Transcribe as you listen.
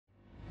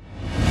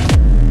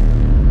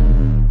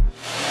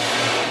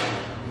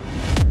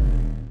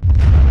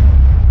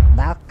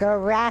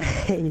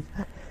Alright.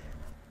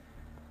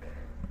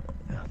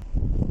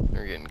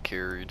 They're getting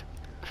carried.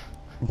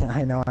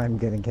 I know I'm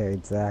getting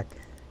carried, Zach.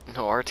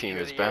 No, our team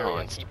is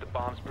balanced.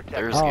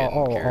 They're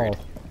getting carried.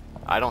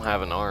 I don't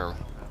have an arm.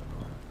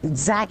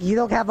 Zach, you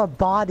don't have a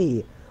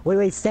body.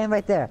 Wait, stand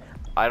right there.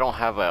 I don't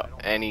have I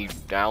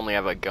only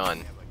have a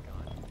gun.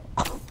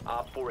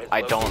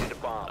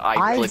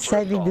 I'm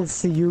sending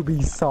this to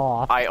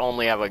Ubisoft. I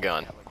only have a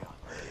gun.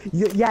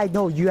 Yeah,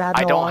 no, you have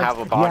no I don't arms, have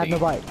a body. You have no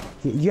body.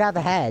 You have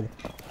a head.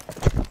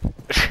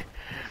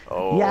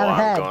 Oh, you have a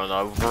head. I'm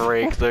gonna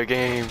break the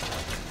game.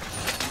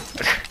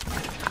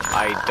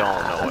 I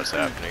don't know what's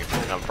happening.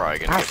 I'm probably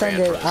gonna get banned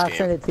from this game. I'll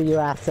send it to you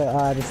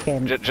after this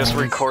game. Just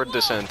record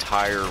this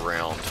entire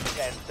round.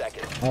 10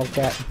 seconds.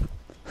 Okay.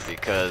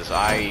 Because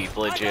I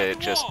legit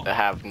just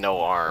have no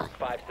arm.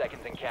 5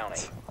 seconds and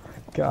counting.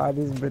 God,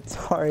 he's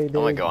retarded. I'm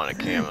gonna go on a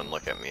cam and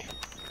look at me.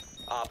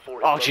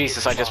 Oh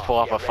Jesus, I just pull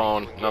off a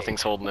phone.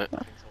 Nothing's holding it.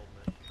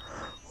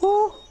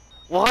 Oh!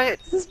 What?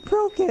 This is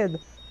broken!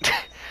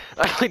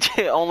 I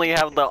legit only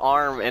have the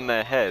arm and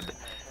the head.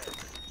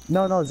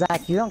 No,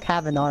 Zach, you don't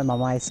have an arm on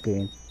my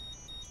screen.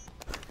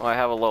 Well, I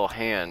have a little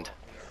hand.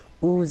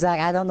 Ooh, Zach,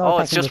 I don't know if I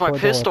can it's just my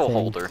record the whole pistol thing.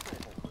 holder.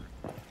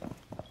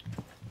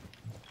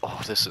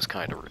 Oh, this is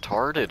kind of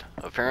retarded.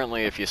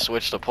 Apparently, if you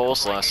switch the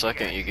pulse last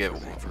second, you get...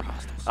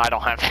 I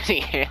don't have any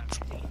hands.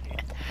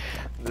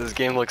 This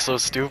game looks so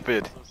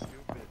stupid.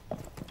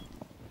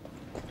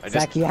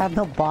 Zach, you have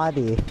no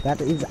body. That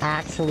is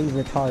actually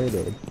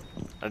retarded.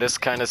 I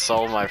just kind of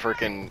saw my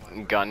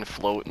freaking gun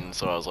floating,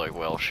 so I was like,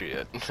 well,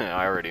 shit.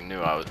 I already knew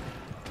I was...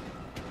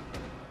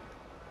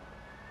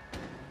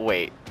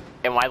 Wait,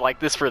 am I like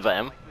this for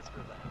them?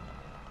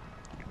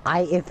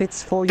 If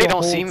it's for your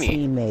whole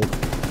teammate.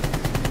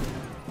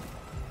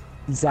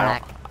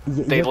 Zach,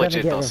 they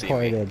legit don't see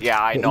me.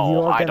 Yeah, I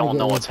know. I don't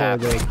know what's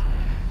happening.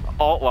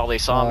 Oh, well, they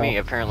saw me.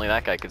 Apparently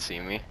that guy could see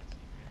me.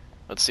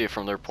 Let's see it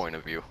from their point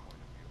of view.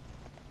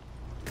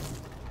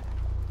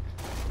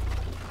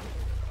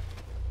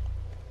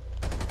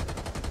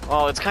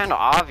 Well, it's kind of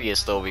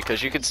obvious though,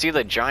 because you can see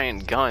the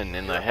giant gun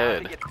in the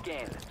head.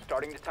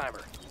 Starting the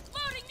timer.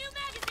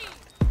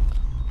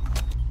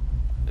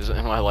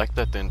 Am I like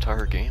that the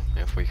entire game?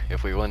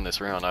 If we win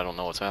this round, I don't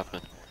know what's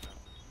happening.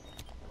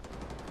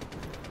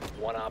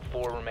 1 op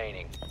 4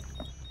 remaining.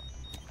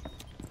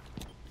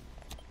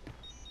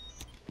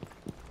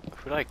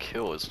 Who did I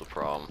kill is the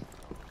problem.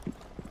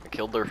 I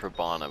killed their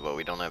Hibana, but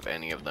we don't have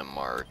any of them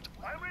marked.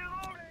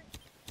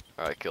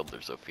 Or I killed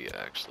their Sophia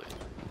actually.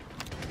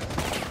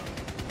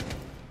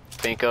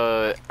 Think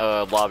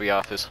lobby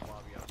office.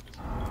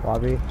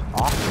 Lobby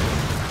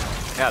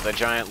office? Yeah, the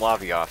giant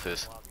lobby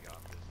office.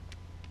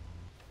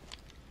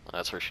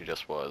 That's where she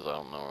just was. I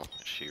don't know.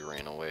 She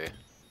ran away.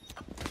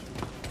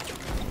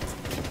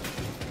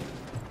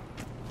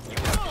 You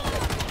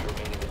have to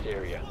remain in this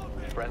area.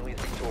 Friendly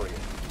is victorious.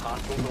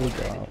 Hostile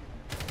eliminated.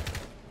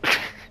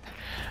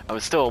 I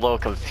was still a little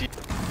confused.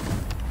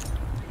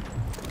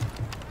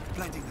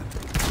 Planting them.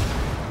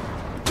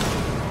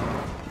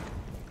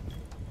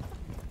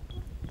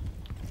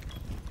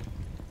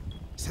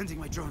 Sending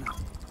my drone out.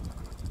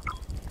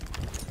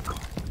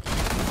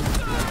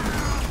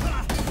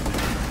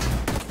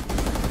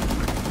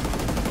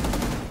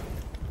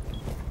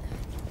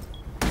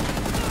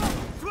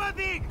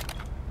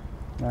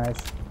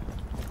 Nice.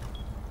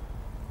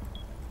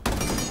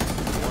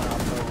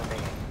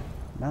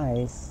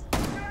 Nice.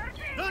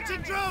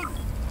 Launching drone.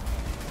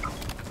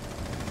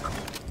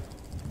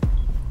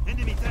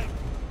 Enemy tank.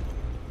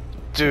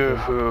 Dude.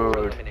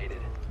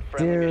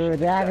 Dude,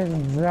 that is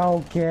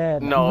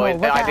broken. No,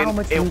 look at how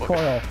much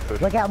recoil.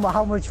 Look at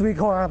how much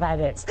recoil that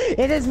is.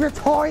 It is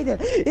retarded.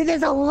 It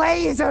is a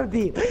laser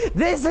beam.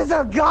 This is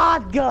a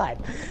god gun.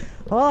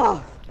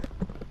 Oh.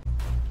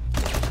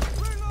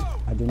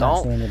 I do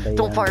not see anybody.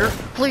 Don't fire,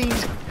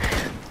 please.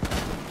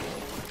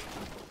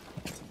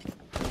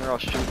 They're all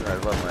shooting right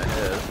above my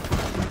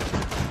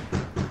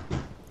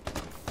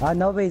head.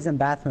 Nobody's in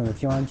bathroom.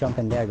 If you want to jump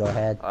in there, go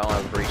ahead. I don't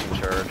have a breaching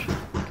charge.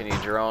 Can you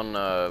drone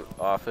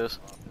office?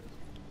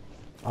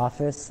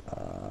 Office.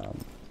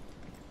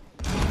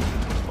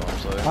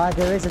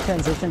 There is a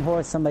transition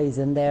horse. Somebody's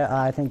in there.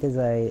 I think there's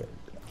a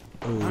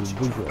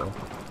visual.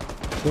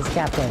 There's a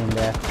captain in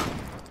there.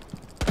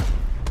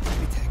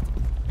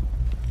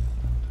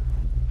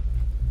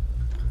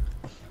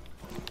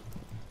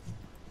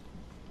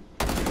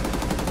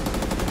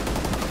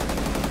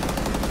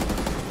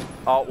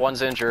 Oh,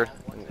 one's injured.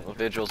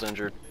 Vigil's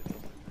injured.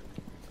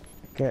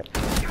 Okay.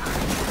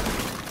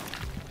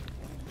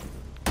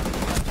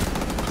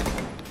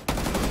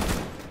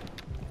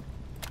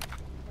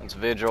 It's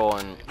Vigil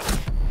and...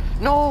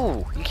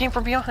 No! He came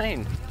from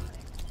behind!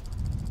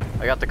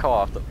 I got the call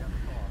off the...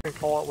 I can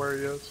call out where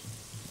he is.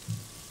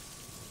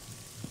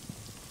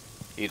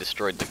 He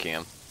destroyed the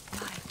cam.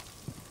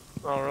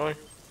 Oh, really?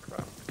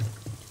 Crap.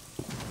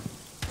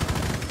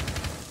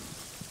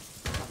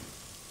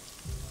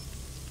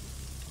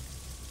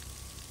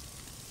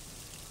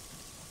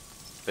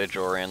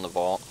 Vigil ran the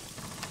vault.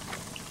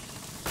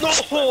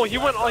 No! He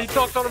went. He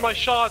ducked under my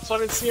shot, so I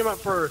didn't see him at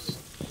first.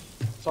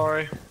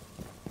 Sorry.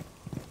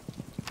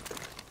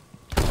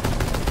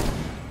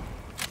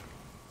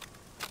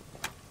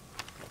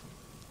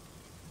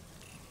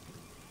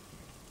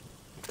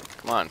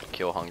 Come on,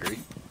 kill hungry.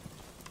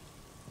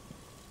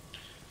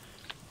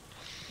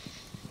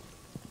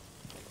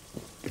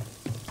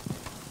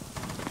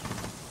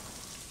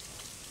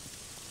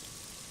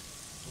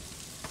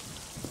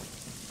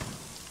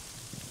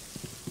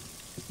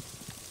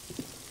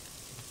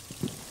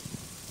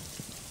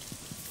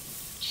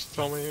 Just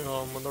tell me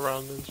when the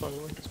round ends so I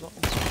can link his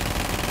mountains.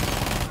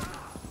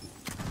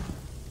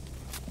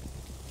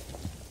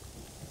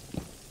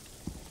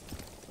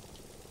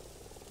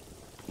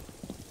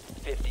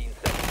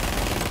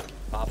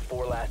 Op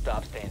 4 last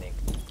stop standing.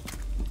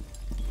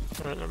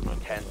 Alright, never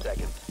mind. 10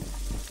 seconds.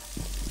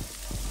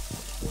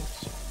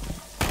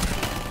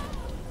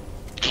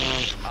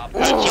 Op 4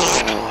 mission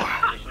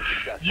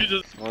successful. You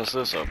just. What's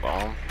this, a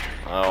bomb?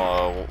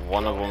 Oh,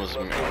 one of them is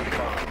me.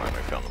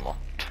 I found them all.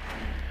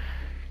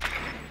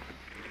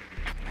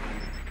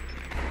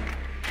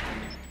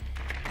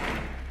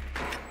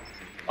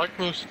 I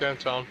can move stand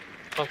sound.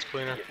 That's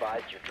cleaner. Be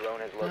advised your drone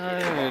has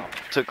located a It bomb.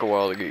 took a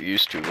while to get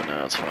used to, but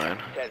now it's fine.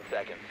 10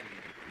 seconds.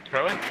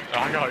 Really?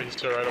 I got used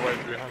to it right away,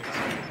 to be honest.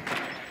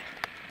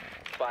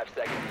 5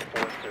 seconds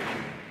before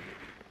insertion.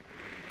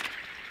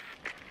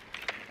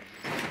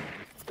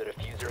 The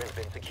diffuser has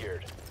been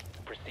secured.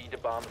 Proceed to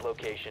bomb's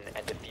location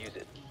and defuse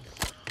it.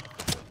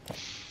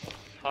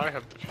 I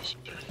have the piece.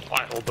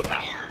 I hold the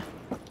power.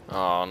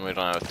 Oh, and we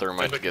don't have a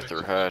thermite to get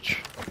through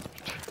hatch.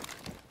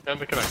 And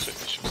the connection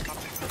issues.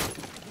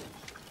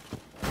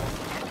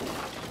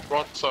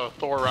 What's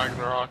Thor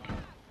Ragnarok?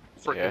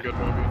 Freaking Yeah. good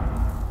movie.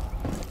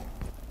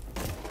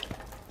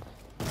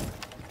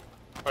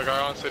 Like, I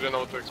honestly didn't know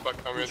what to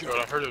expect coming into it.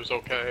 I heard it was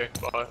okay,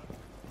 but.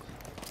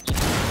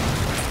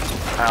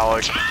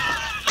 Alec.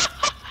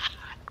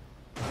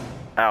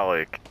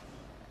 Alec.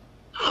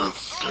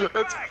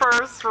 It's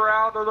first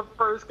round of the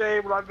first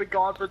game, and I've been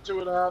gone for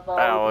 2.5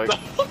 hours. Alec.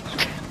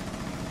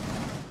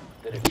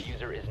 The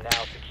diffuser is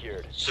now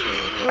secured.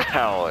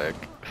 Alec.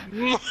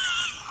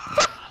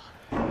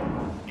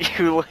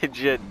 You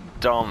legit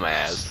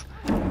dumbass.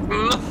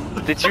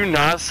 Did you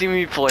not see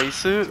me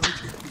place it?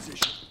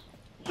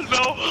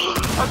 No!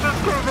 I just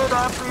came in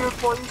after you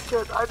placed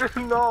it. I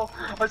didn't know.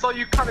 I saw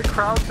you kind of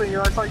crouching,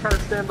 and I saw you kind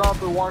of stand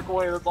up and walk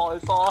away. That's all I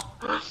saw.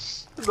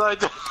 And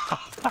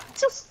I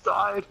just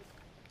died.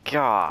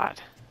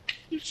 God.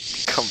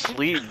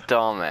 Complete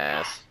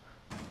dumbass.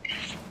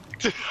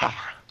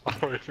 I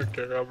don't even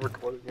care. I'm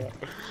recording that.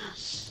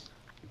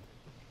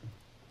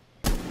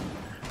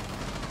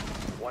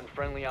 One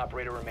friendly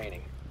operator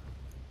remaining.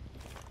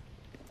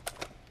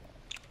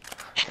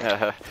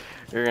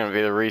 You're gonna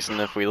be the reason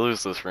if we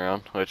lose this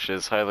round, which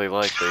is highly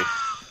likely.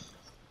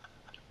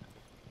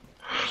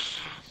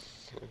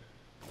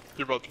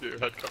 You're about to get your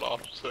head cut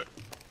off. Sick.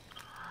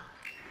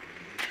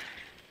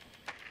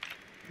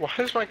 Why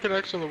is my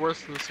connection the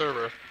worst of the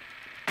server?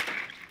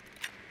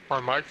 My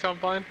mic sound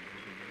fine?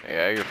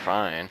 Yeah, you're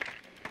fine.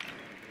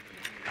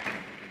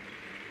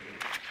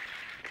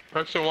 I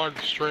actually wanted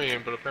to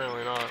stream, but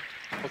apparently not.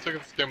 Let's look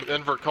at this game with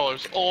invert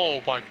colors.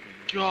 Oh my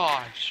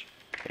gosh!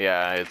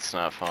 Yeah, it's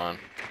not fun.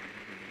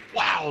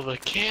 Wow, the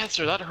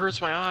cancer, that hurts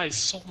my eyes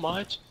so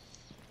much.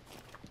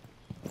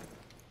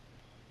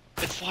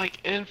 It's like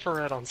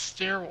infrared on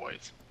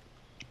steroids.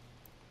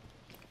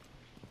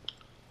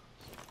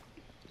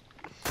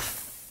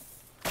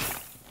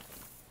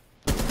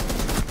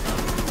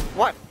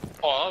 What?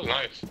 Oh, that was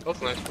nice. That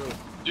was a nice move.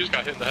 You just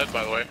got hit in the head,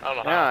 by the way. I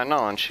don't know Yeah, how. I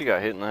know, and she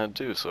got hit in the head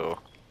too, so.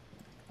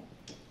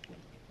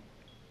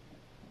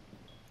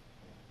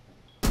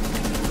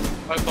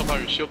 I just love how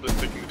your shield is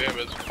taking the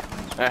damage.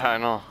 Yeah, I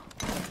know.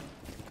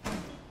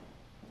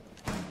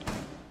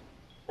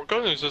 Well,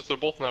 good news is they're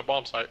both in that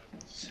bomb site.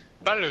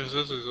 Bad news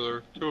is there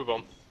are 2 of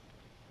them.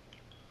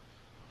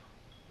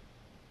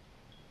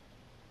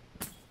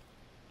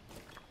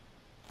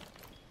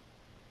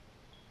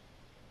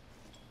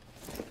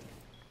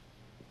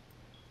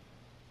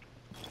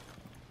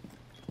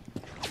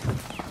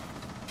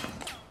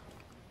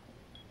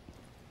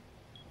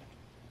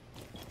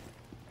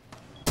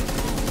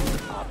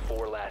 Op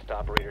 4 last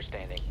operator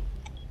standing.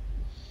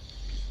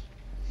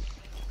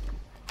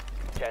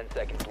 10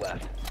 seconds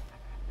left.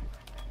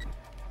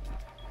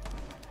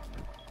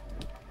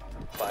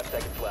 5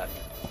 seconds left.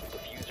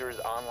 Diffuser is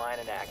online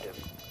and active.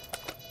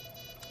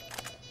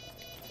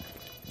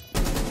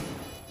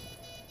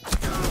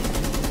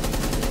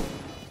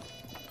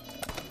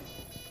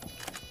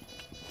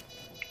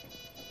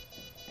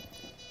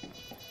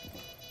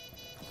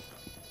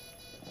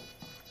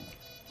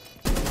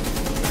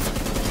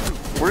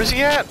 Where's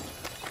he at?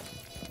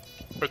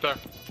 Right there.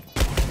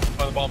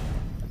 By the bomb.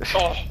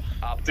 Oh!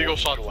 Op Deagle 4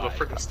 shot to the neutralized.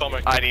 freaking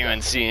stomach. I didn't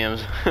even see him.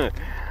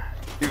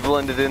 He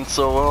blended in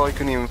so well, I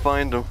couldn't even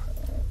find him.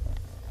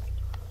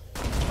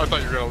 I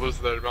thought you were gonna lose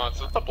that amount.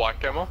 Is that the black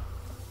camo?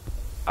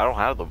 I don't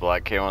have the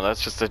black camo,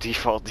 that's just a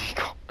default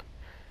decal.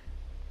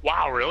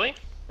 Wow, really?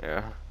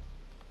 Yeah.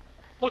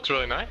 Looks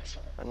really nice.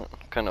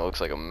 Kinda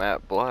looks like a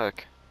matte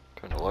black.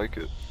 Kinda like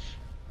it.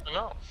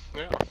 No,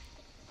 yeah.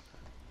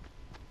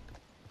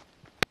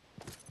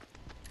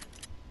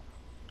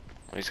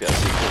 He's got a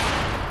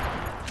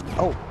secret.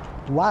 Oh,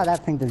 wow,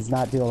 that thing does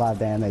not do a lot of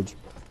damage.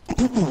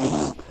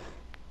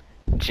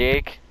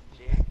 Jake,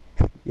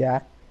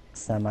 Yeah,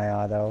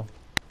 semi-auto.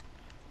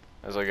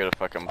 as I get a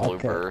fucking blue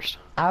Okay. burst.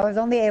 I was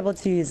only able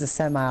to use the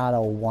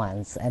semi-auto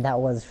once, and that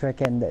was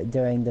frickin'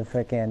 during the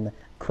frickin'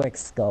 quick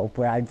scope,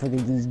 where I'd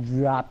frickin' just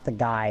drop the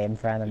guy in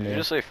front of Did you me.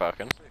 just say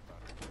fucking?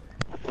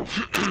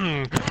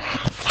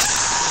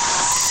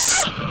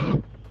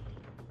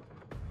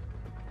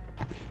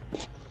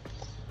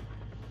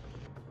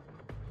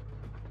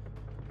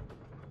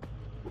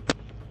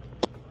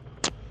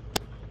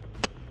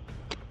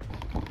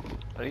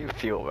 How do you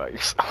feel about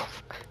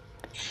yourself?